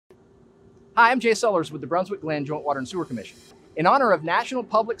Hi, I'm Jay Sellers with the Brunswick-Glynn Joint Water and Sewer Commission. In honor of National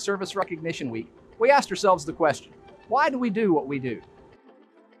Public Service Recognition Week, we asked ourselves the question, why do we do what we do?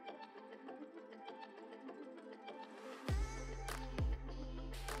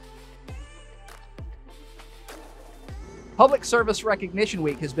 Public Service Recognition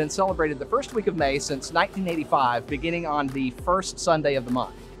Week has been celebrated the first week of May since 1985, beginning on the first Sunday of the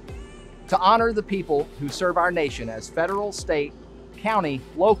month, to honor the people who serve our nation as federal, state, county,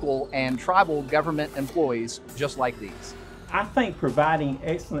 local, and tribal government employees just like these. I think providing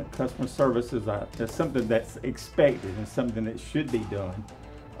excellent customer service is something that's expected and something that should be done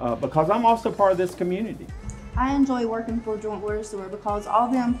because I'm also part of this community. I enjoy working for Joint Water and Sewer because all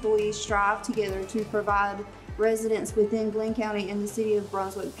the employees strive together to provide residents within Glynn County and the city of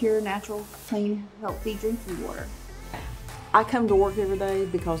Brunswick pure, natural, clean, healthy drinking water. I come to work every day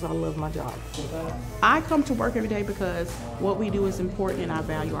because I love my job. I come to work every day because what we do is important and I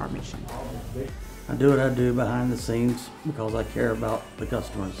value our mission. I do what I do behind the scenes because I care about the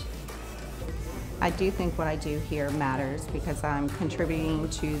customers. I do think what I do here matters because I'm contributing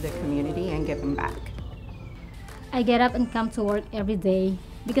to the community and giving back. I get up and come to work every day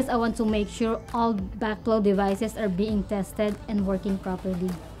because I want to make sure all backflow devices are being tested and working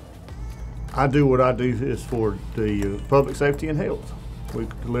properly. I do what I do is for the public safety and health. We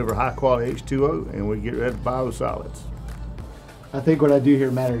deliver high quality H2O and we get rid of biosolids. I think what I do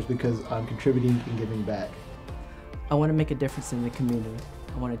here matters because I'm contributing and giving back. I want to make a difference in the community.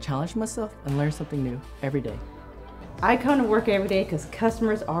 I want to challenge myself and learn something new every day. I come to work every day because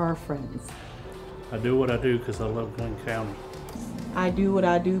customers are our friends. I do what I do because I love Glynn County. I do what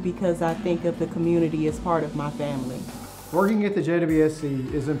I do because I think of the community as part of my family. Working at the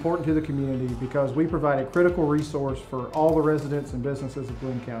JWSC is important to the community because we provide a critical resource for all the residents and businesses of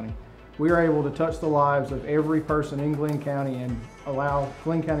Glynn County. We are able to touch the lives of every person in Glynn County and allow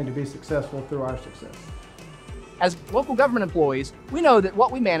Glynn County to be successful through our success. As local government employees, we know that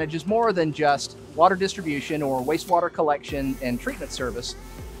what we manage is more than just water distribution or wastewater collection and treatment service.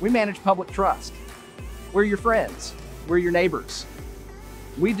 We manage public trust. We're your friends. We're your neighbors.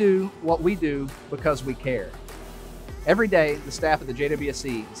 We do what we do because we care. Every day, the staff of the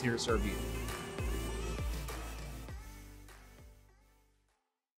JWSC is here to serve you.